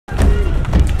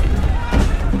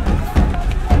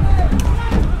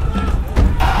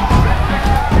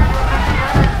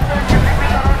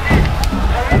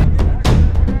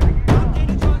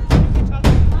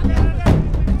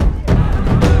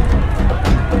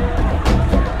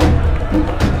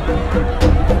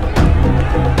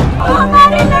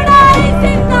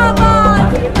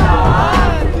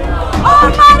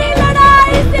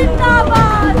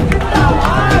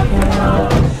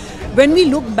when we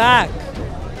look back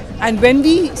and when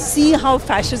we see how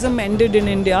fascism ended in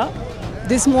India,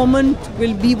 this moment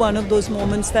will be one of those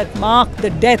moments that mark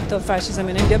the death of fascism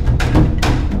in India.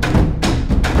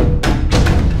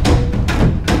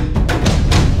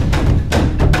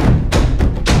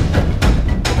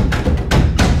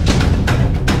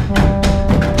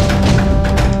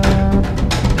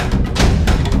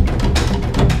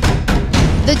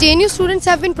 The JNU students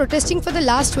have been protesting for the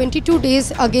last 22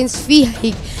 days against fee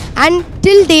hike, and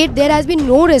till date there has been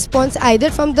no response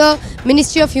either from the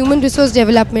Ministry of Human Resource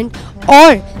Development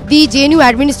or the JNU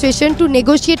administration to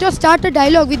negotiate or start a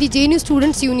dialogue with the JNU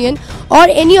Students Union or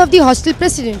any of the hostel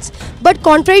presidents. But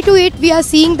contrary to it, we are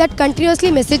seeing that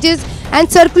continuously messages and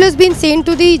circulars being sent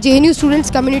to the JNU students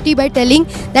community by telling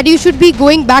that you should be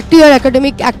going back to your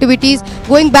academic activities,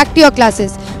 going back to your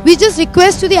classes. We just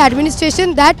request to the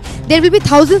administration that there will be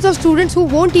thousands of students who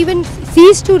won't even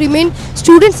cease to remain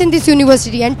students in this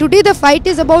university, and today the fight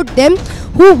is about them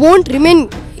who won't remain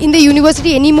in the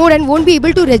university anymore and won't be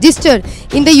able to register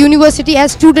in the university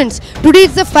as students. Today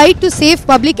it's the fight to save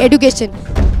public education.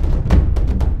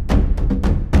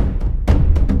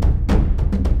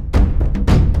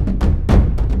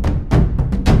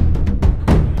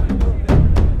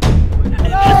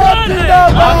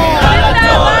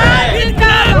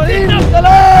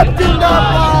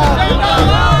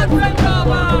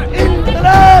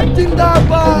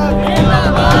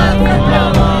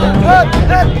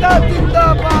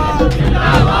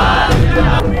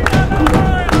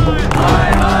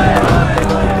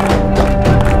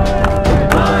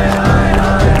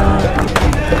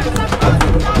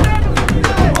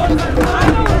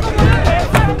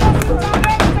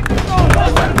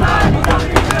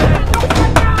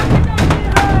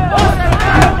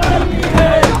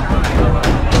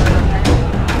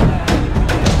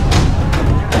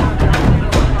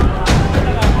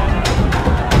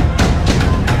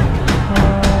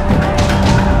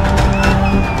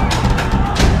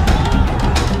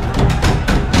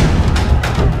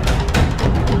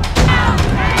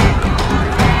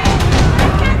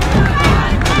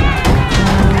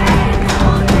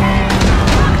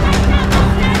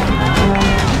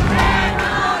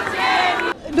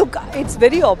 Look, it's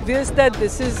very obvious that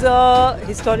this is a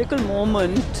historical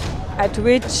moment at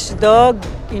which the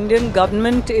Indian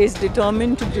government is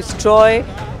determined to destroy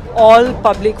all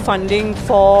public funding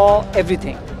for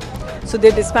everything. So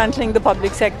they're dismantling the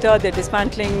public sector, they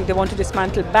want to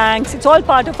dismantle banks. It's all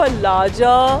part of a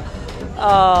larger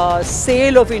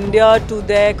sale of India to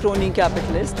their crony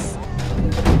capitalists.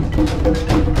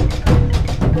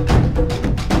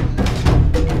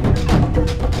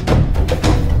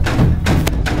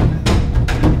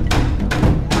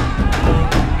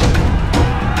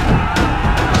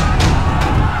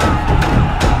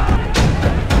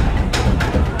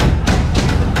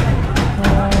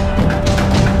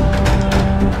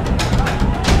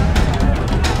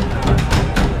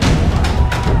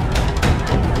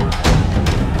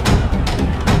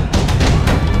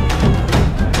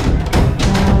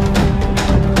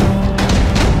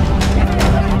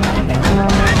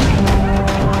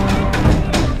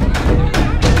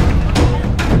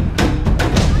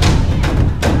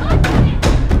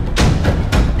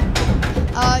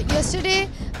 Yesterday,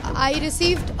 I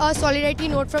received a solidarity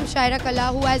note from Shaira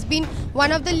Kala, who has been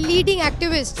one of the leading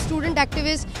activists, student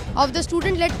activists of the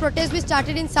student-led protest which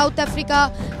started in South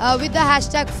Africa with the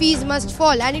hashtag Fees Must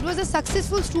Fall. And it was a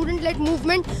successful student-led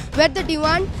movement where the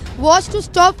demand was to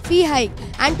stop fee hike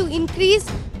and to increase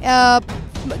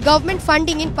government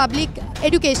funding in public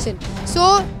education.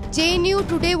 So JNU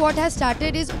today what has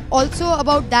started is also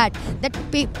about that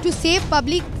to save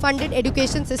public funded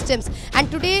education systems. And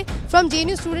today from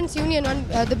JNU Students Union,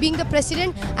 being the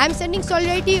president, I am sending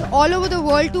solidarity all over the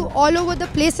world to all over the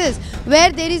places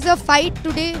where there is a fight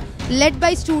today led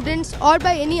by students or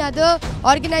by any other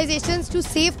organizations to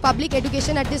save public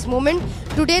education at this moment.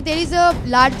 Today there is a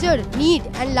larger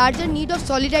need of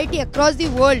solidarity across the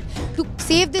world to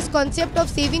save this concept of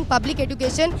saving public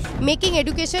education, making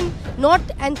education not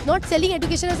selling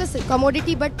education as a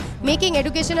commodity, but making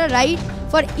education a right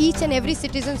for each and every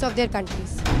citizens of their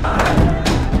countries.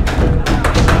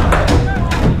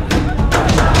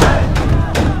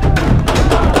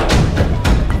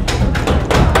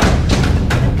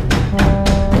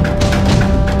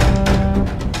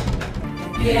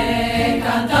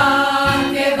 Cantar